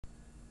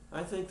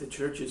I think the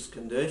church's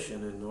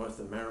condition in North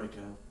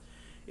America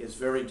is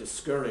very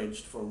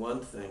discouraged for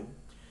one thing.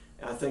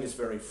 I think it's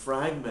very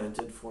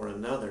fragmented for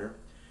another,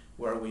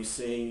 where we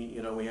see,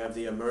 we have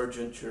the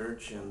emergent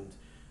church and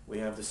we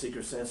have the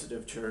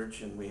seeker-sensitive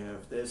church and we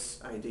have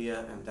this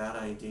idea and that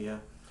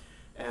idea.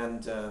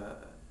 And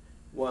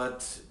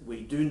what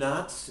we do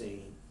not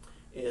see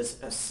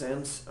is a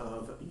sense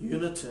of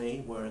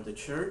unity where the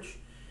church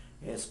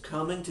is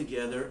coming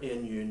together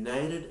in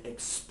united,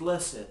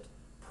 explicit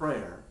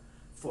prayer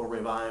for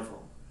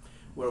revival,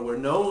 where we're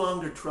no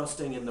longer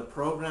trusting in the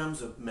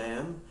programs of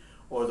men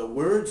or the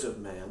words of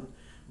men,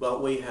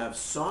 but we have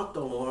sought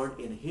the Lord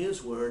in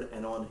His Word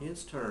and on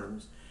His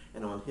terms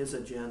and on His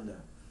agenda.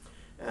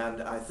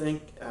 And I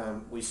think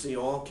we see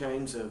all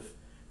kinds of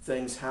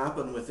things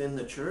happen within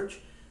the church.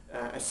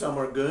 Some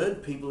are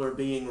good, people are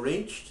being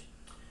reached,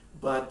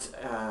 but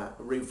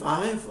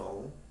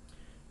revival,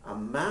 a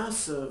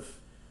massive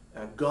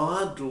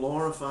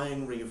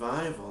God-glorifying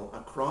revival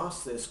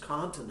across this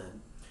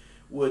continent,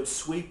 would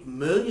sweep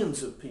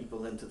millions of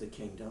people into the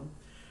kingdom,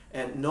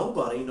 and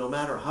nobody, no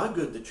matter how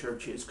good the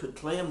church is, could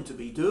claim to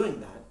be doing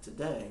that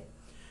today.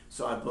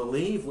 So I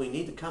believe we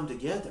need to come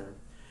together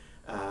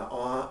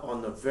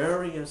on the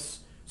various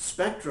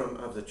spectrum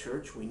of the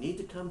church. We need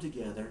to come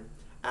together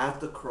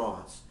at the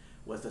cross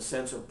with a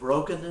sense of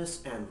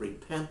brokenness and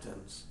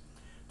repentance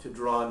to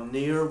draw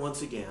near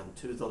once again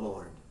to the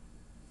Lord.